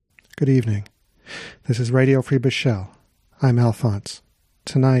Good evening. This is Radio Free Bishel. I'm Alphonse.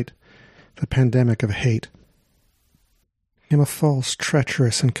 Tonight, the pandemic of hate. I am a false,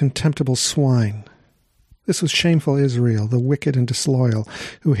 treacherous, and contemptible swine. This was shameful Israel, the wicked and disloyal,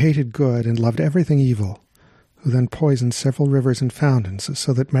 who hated good and loved everything evil, who then poisoned several rivers and fountains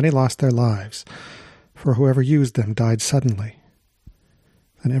so that many lost their lives, for whoever used them died suddenly.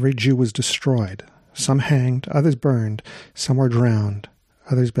 Then every Jew was destroyed. Some hanged, others burned, some were drowned,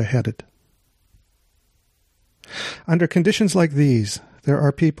 others beheaded. Under conditions like these, there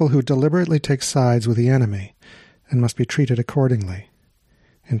are people who deliberately take sides with the enemy and must be treated accordingly.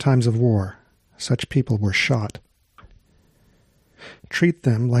 In times of war, such people were shot. Treat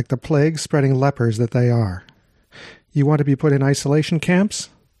them like the plague-spreading lepers that they are. You want to be put in isolation camps?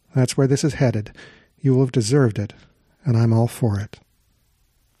 That's where this is headed. You will have deserved it, and I'm all for it.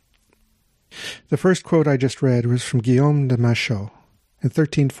 The first quote I just read was from Guillaume de Machaut in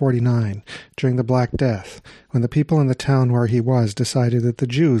 1349, during the Black Death, when the people in the town where he was decided that the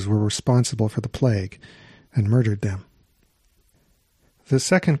Jews were responsible for the plague and murdered them. The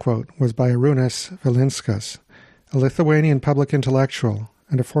second quote was by Arūnas Valinskas, a Lithuanian public intellectual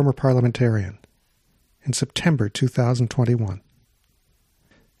and a former parliamentarian, in September 2021.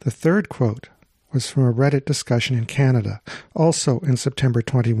 The third quote was from a Reddit discussion in Canada, also in September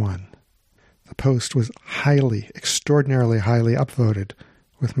 21. The post was extraordinarily highly upvoted,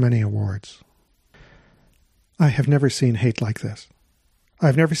 with many awards. I have never seen hate like this.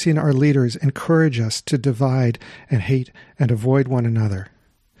 I've never seen our leaders encourage us to divide and hate and avoid one another,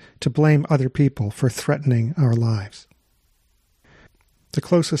 to blame other people for threatening our lives. The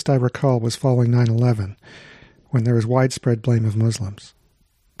closest I recall was following 9/11, when there was widespread blame of Muslims.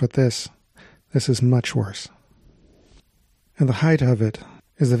 But this is much worse. And the height of it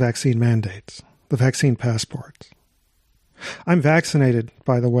is the vaccine mandates, the vaccine passports. I'm vaccinated,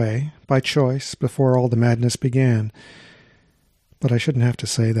 by the way, by choice, before all the madness began, but I shouldn't have to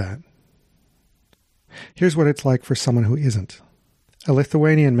say that. Here's what it's like for someone who isn't. A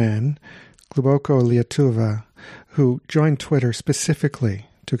Lithuanian man, Gluboko Lietuva, who joined Twitter specifically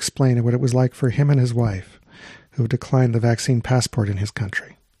to explain what it was like for him and his wife, who declined the vaccine passport in his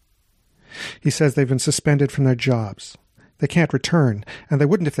country. He says they've been suspended from their jobs. They can't return, and they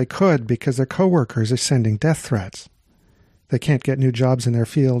wouldn't if they could because their coworkers are sending death threats. They can't get new jobs in their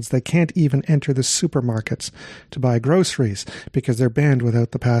fields. They can't even enter the supermarkets to buy groceries because they're banned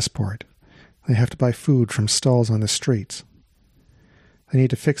without the passport. They have to buy food from stalls on the streets. They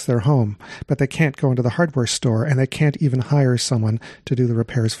need to fix their home, but they can't go into the hardware store, and they can't even hire someone to do the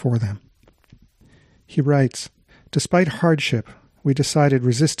repairs for them. He writes, "Despite hardship, we decided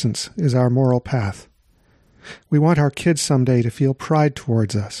resistance is our moral path. We want our kids someday to feel pride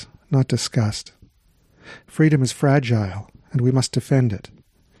towards us, not disgust. Freedom is fragile, and we must defend it.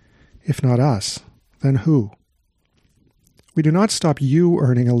 If not us, then who? We do not stop you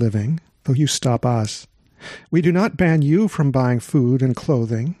earning a living, though you stop us. We do not ban you from buying food and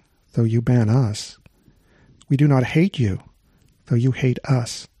clothing, though you ban us. We do not hate you, though you hate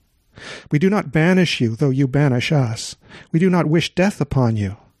us. We do not banish you, though you banish us. We do not wish death upon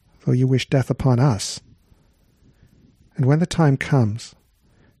you, though you wish death upon us. And when the time comes,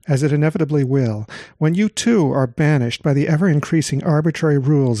 as it inevitably will, when you too are banished by the ever-increasing arbitrary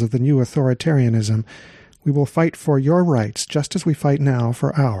rules of the new authoritarianism, we will fight for your rights just as we fight now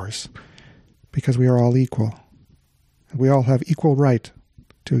for ours, because we are all equal, and we all have equal right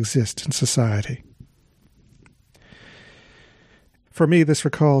to exist in society." For me, this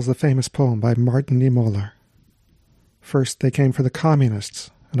recalls the famous poem by Martin Niemöller. First, they came for the communists,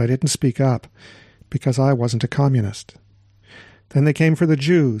 and I didn't speak up because I wasn't a communist. Then they came for the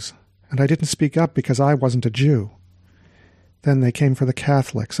Jews, and I didn't speak up because I wasn't a Jew. Then they came for the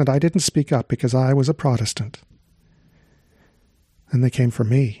Catholics, and I didn't speak up because I was a Protestant. Then they came for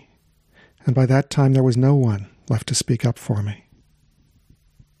me, and by that time there was no one left to speak up for me.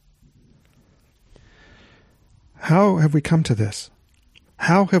 How have we come to this?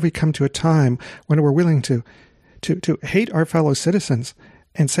 How have we come to a time when we're willing to hate our fellow citizens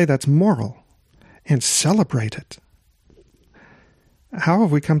and say that's moral and celebrate it? How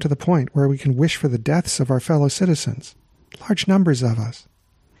have we come to the point where we can wish for the deaths of our fellow citizens? Large numbers of us.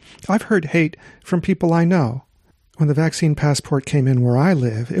 I've heard hate from people I know. When the vaccine passport came in where I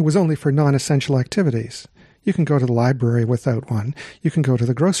live, it was only for non-essential activities. You can go to the library without one. You can go to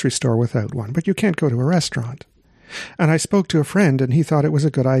the grocery store without one, but you can't go to a restaurant. And I spoke to a friend, and he thought it was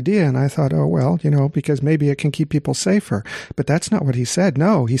a good idea, and I thought, oh, well, because maybe it can keep people safer. But that's not what he said.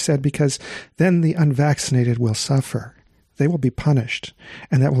 No, he said because then the unvaccinated will suffer. They will be punished,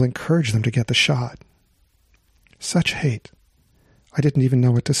 and that will encourage them to get the shot. Such hate. I didn't even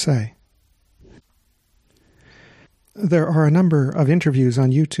know what to say. There are a number of interviews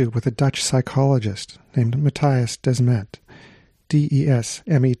on YouTube with a Dutch psychologist named Matthijs Desmet,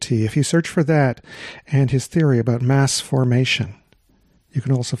 D-E-S-M-E-T. If you search for that and his theory about mass formation, you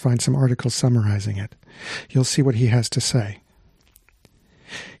can also find some articles summarizing it. You'll see what he has to say.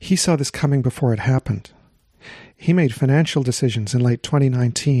 He saw this coming before it happened. He made financial decisions in late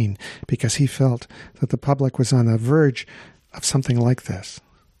 2019 because he felt that the public was on the verge of something like this.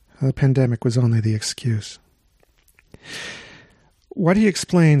 The pandemic was only the excuse. What he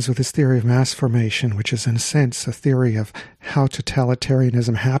explains with his theory of mass formation, which is in a sense a theory of how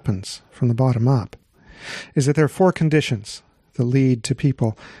totalitarianism happens from the bottom up, is that there are 4 conditions that lead to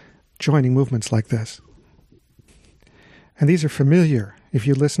people joining movements like this. And these are familiar if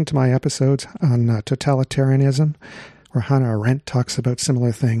you listen to my episodes on totalitarianism, where Hannah Arendt talks about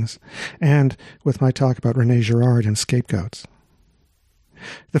similar things, and with my talk about René Girard and scapegoats.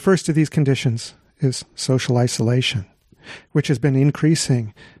 The first of these conditions is social isolation, which has been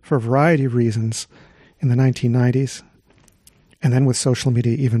increasing for a variety of reasons in the 1990s, and then with social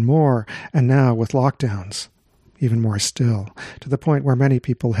media even more, and now with lockdowns even more still, to the point where many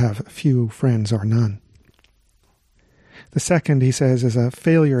people have few friends or none. The second, he says, is a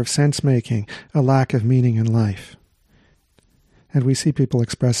failure of sense-making, a lack of meaning in life. And we see people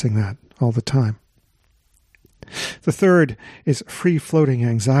expressing that all the time. The third is free-floating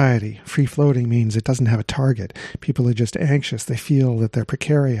anxiety. Free-floating means it doesn't have a target. People are just anxious. They feel that they're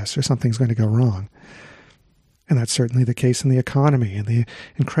precarious or something's going to go wrong. And that's certainly the case in the economy and the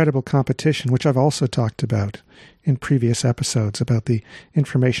incredible competition, which I've also talked about in previous episodes about the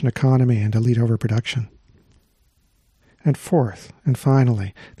information economy and elite overproduction. And fourth, and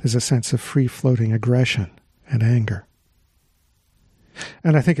finally, there's a sense of free-floating aggression and anger.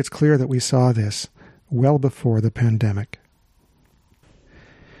 And I think it's clear that we saw this well before the pandemic.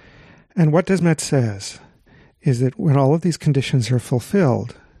 And what Desmet says is that when all of these conditions are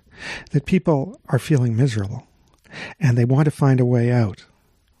fulfilled, that people are feeling miserable and they want to find a way out.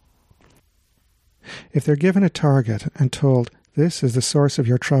 If they're given a target and told, this is the source of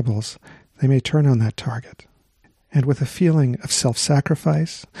your troubles, they may turn on that target. And with a feeling of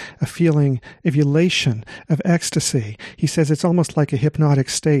self-sacrifice, a feeling of elation, of ecstasy, he says it's almost like a hypnotic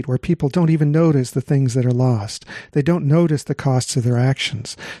state where people don't even notice the things that are lost. They don't notice the costs of their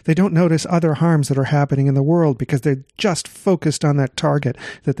actions. They don't notice other harms that are happening in the world because they're just focused on that target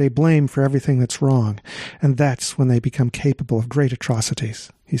that they blame for everything that's wrong. And that's when they become capable of great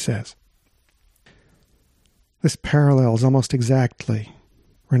atrocities, he says. This parallels almost exactly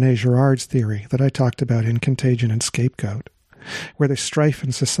René Girard's theory that I talked about in Contagion and Scapegoat, where there's strife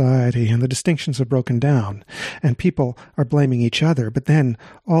in society and the distinctions have broken down and people are blaming each other, but then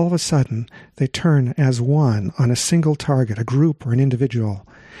all of a sudden they turn as one on a single target, a group or an individual,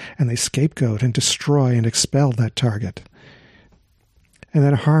 and they scapegoat and destroy and expel that target. And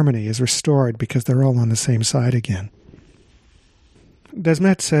then harmony is restored because they're all on the same side again.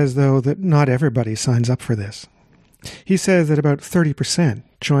 Desmet says, though, that not everybody signs up for this. He says that about 30%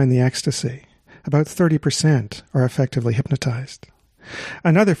 join the ecstasy. About 30% are effectively hypnotized.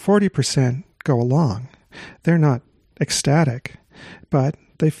 Another 40% go along. They're not ecstatic, but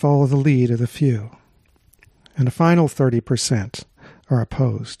they follow the lead of the few. And a final 30% are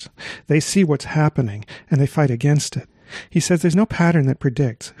opposed. They see what's happening and they fight against it. He says there's no pattern that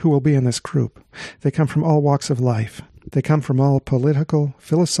predicts who will be in this group. They come from all walks of life. They come from all political,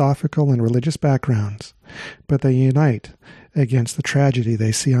 philosophical, and religious backgrounds, but they unite against the tragedy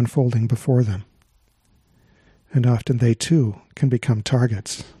they see unfolding before them. And often they, too, can become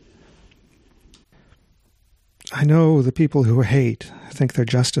targets. I know the people who hate think they're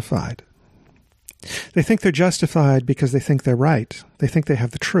justified. They think they're justified because they think they're right. They think they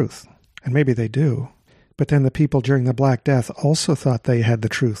have the truth, and maybe they do. But then the people during the Black Death also thought they had the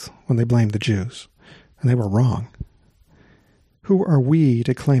truth when they blamed the Jews, and they were wrong. Who are we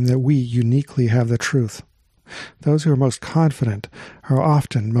to claim that we uniquely have the truth? Those who are most confident are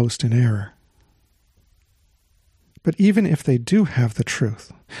often most in error. But even if they do have the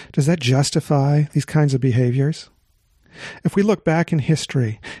truth, does that justify these kinds of behaviors? If we look back in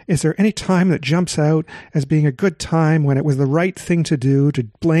history, is there any time that jumps out as being a good time when it was the right thing to do to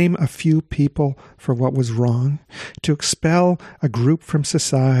blame a few people for what was wrong, to expel a group from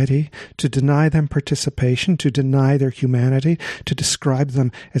society, to deny them participation, to deny their humanity, to describe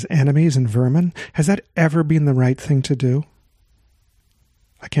them as enemies and vermin? Has that ever been the right thing to do?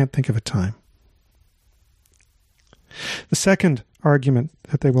 I can't think of a time. The second argument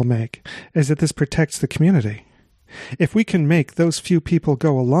that they will make is that this protects the community. If we can make those few people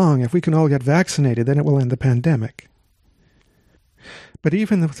go along, if we can all get vaccinated, then it will end the pandemic. But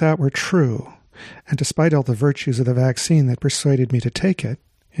even if that were true, and despite all the virtues of the vaccine that persuaded me to take it,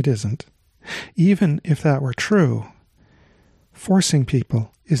 it isn't. Even if that were true, forcing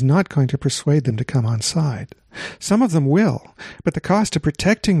people is not going to persuade them to come on side. Some of them will, but the cost of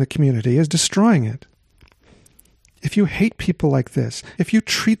protecting the community is destroying it. If you hate people like this, if you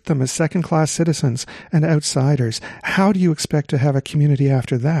treat them as second-class citizens and outsiders, how do you expect to have a community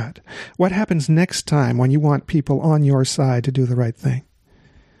after that? What happens next time when you want people on your side to do the right thing?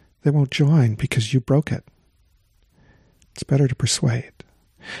 They won't join because you broke it. It's better to persuade.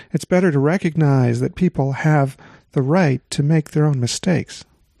 It's better to recognize that people have the right to make their own mistakes.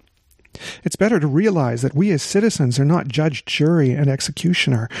 It's better to realize that we as citizens are not judge, jury, and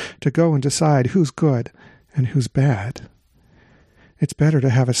executioner to go and decide who's good and who's bad. It's better to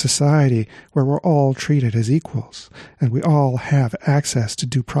have a society where we're all treated as equals and we all have access to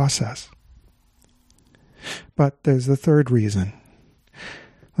due process. But there's the third reason.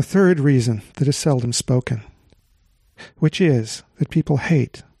 The third reason that is seldom spoken, which is that people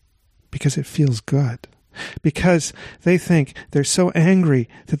hate because it feels good. Because they think they're so angry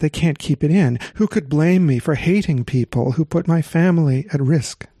that they can't keep it in. Who could blame me for hating people who put my family at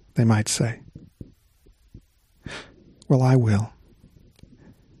risk, they might say. Well, I will.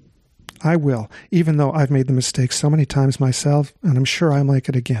 I will, even though I've made the mistake so many times myself, and I'm sure I'll make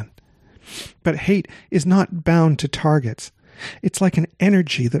it again. But hate is not bound to targets. It's like an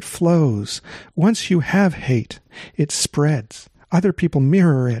energy that flows. Once you have hate, it spreads. Other people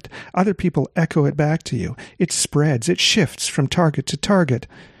mirror it. Other people echo it back to you. It spreads. It shifts from target to target.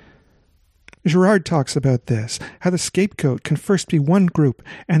 Girard talks about this, how the scapegoat can first be one group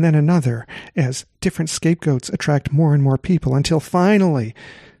and then another, as different scapegoats attract more and more people, until finally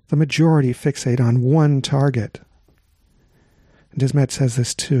the majority fixate on one target. Desmet says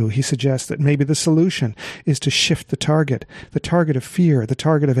this too. He suggests that maybe the solution is to shift the target of fear, the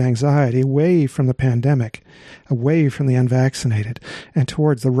target of anxiety, away from the pandemic, away from the unvaccinated, and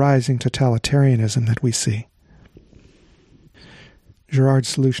towards the rising totalitarianism that we see. Girard's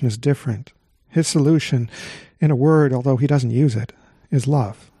solution is different. His solution, in a word, although he doesn't use it, is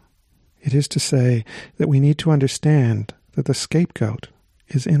love. It is to say that we need to understand that the scapegoat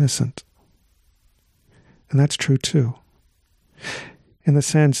is innocent. And that's true too. In the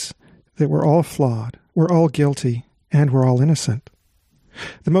sense that we're all flawed, we're all guilty, and we're all innocent.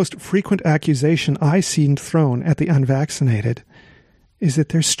 The most frequent accusation I see thrown at the unvaccinated is that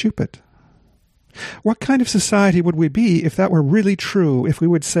they're stupid. What kind of society would we be if that were really true, if we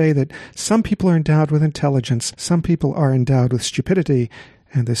would say that some people are endowed with intelligence, some people are endowed with stupidity,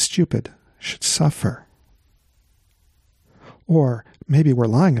 and the stupid should suffer? Or maybe we're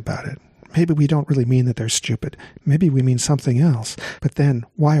lying about it. Maybe we don't really mean that they're stupid. Maybe we mean something else. But then,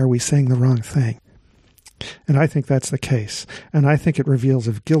 why are we saying the wrong thing? And I think that's the case. And I think it reveals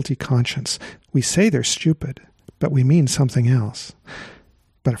a guilty conscience. We say they're stupid, but we mean something else.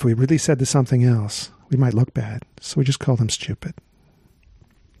 But if we really said the something else, we might look bad. So we just call them stupid.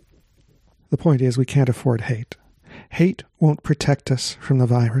 The point is, we can't afford hate. Hate won't protect us from the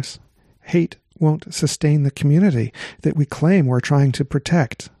virus. Hate won't sustain the community that we claim we're trying to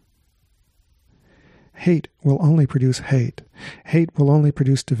protect. Hate will only produce hate. Hate will only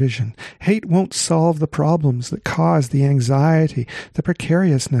produce division. Hate won't solve the problems that cause the anxiety, the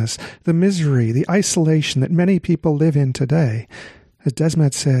precariousness, the misery, the isolation that many people live in today. As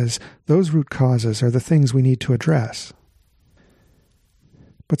Desmet says, those root causes are the things we need to address.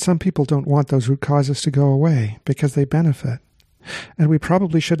 But some people don't want those root causes to go away because they benefit. And we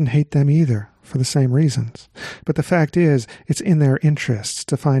probably shouldn't hate them either for the same reasons. But the fact is, it's in their interests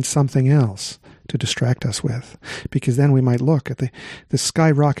to find something else to distract us with, because then we might look at the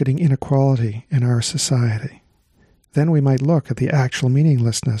skyrocketing inequality in our society. Then we might look at the actual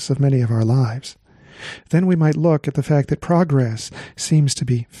meaninglessness of many of our lives. Then we might look at the fact that progress seems to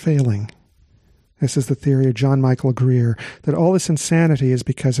be failing. This is the theory of John Michael Greer, that all this insanity is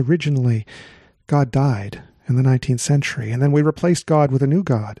because originally God died in the 19th century, and then we replaced God with a new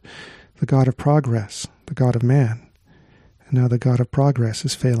God, the God of progress, the God of man. And now the God of progress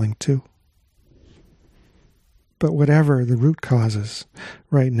is failing too. But whatever the root causes,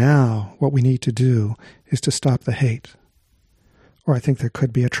 right now what we need to do is to stop the hate. Or I think there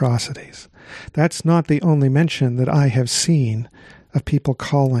could be atrocities. That's not the only mention that I have seen of people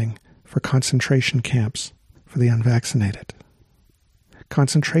calling for concentration camps for the unvaccinated.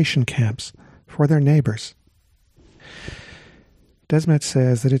 Concentration camps for their neighbors. Desmet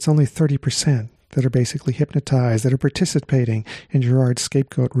says that it's only 30% that are basically hypnotized, that are participating in Girard's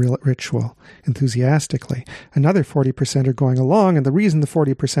scapegoat ritual enthusiastically. Another 40% are going along, and the reason the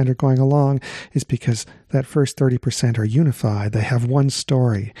 40% are going along is because that first 30% are unified. They have one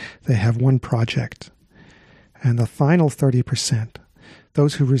story. They have one project. And the final 30%,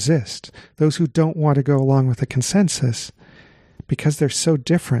 those who resist, those who don't want to go along with the consensus, because they're so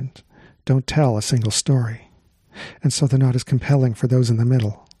different, don't tell a single story. And so they're not as compelling for those in the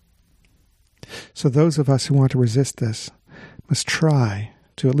middle. So those of us who want to resist this must try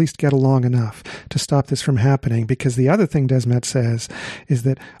to at least get along enough to stop this from happening, because the other thing Desmet says is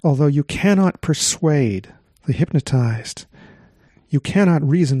that although you cannot persuade the hypnotized, you cannot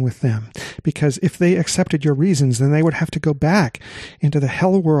reason with them, because if they accepted your reasons, then they would have to go back into the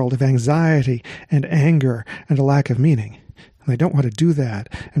hell world of anxiety and anger and a lack of meaning. And they don't want to do that.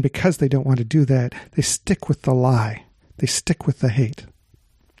 And because they don't want to do that, they stick with the lie. They stick with the hate.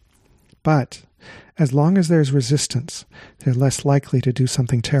 But as long as there's resistance, they're less likely to do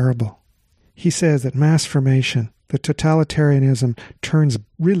something terrible. He says that mass formation, that totalitarianism turns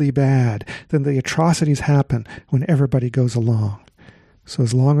really bad, then the atrocities happen when everybody goes along. So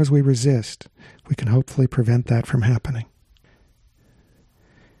as long as we resist, we can hopefully prevent that from happening.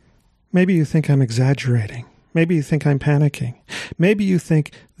 Maybe you think I'm exaggerating. Maybe you think I'm panicking. Maybe you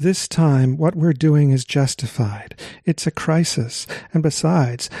think this time what we're doing is justified. It's a crisis. And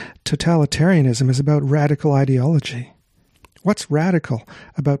besides, totalitarianism is about radical ideology. What's radical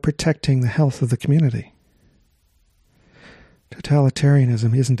about protecting the health of the community?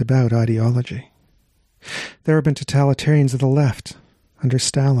 Totalitarianism isn't about ideology. There have been totalitarians of the left, under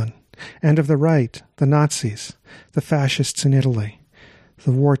Stalin, and of the right, the Nazis, the fascists in Italy,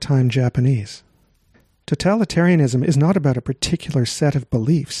 the wartime Japanese. Totalitarianism is not about a particular set of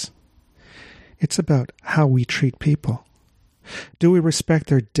beliefs. It's about how we treat people. Do we respect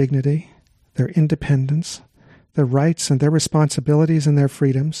their dignity, their independence, their rights and their responsibilities and their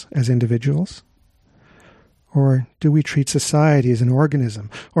freedoms as individuals? Or do we treat society as an organism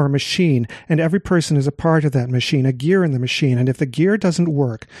or a machine, and every person is a part of that machine, a gear in the machine, and if the gear doesn't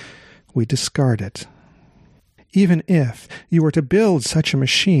work, we discard it? Even if you were to build such a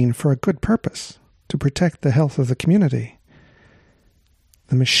machine for a good purpose, to protect the health of the community,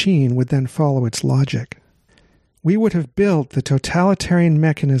 the machine would then follow its logic. We would have built the totalitarian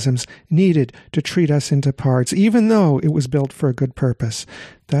mechanisms needed to treat us into parts, even though it was built for a good purpose.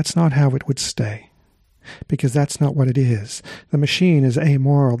 That's not how it would stay, because that's not what it is. The machine is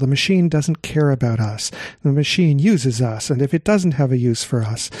amoral. The machine doesn't care about us. The machine uses us, and if it doesn't have a use for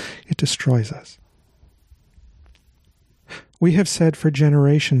us, it destroys us. We have said for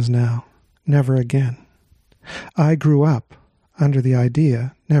generations now, never again. I grew up under the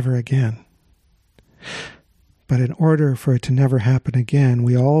idea, never again. But in order for it to never happen again,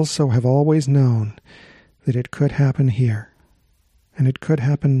 we also have always known that it could happen here, and it could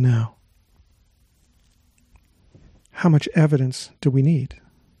happen now. How much evidence do we need?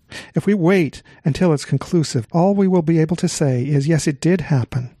 If we wait until it's conclusive, all we will be able to say is, yes, it did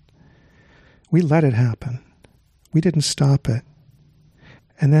happen. We let it happen. We didn't stop it.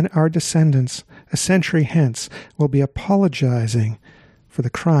 And then our descendants, a century hence, will be apologizing for the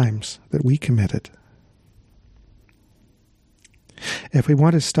crimes that we committed. If we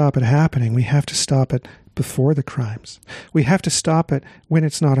want to stop it happening, we have to stop it before the crimes. We have to stop it when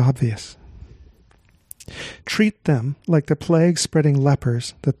it's not obvious. Treat them like the plague-spreading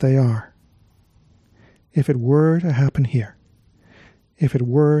lepers that they are. If it were to happen here, if it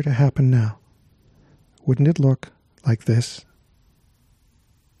were to happen now, wouldn't it look like this?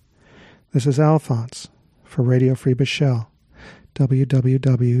 This is Alphonse for Radio Free Bashel,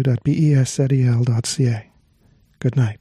 www.besedel.ca. Good night.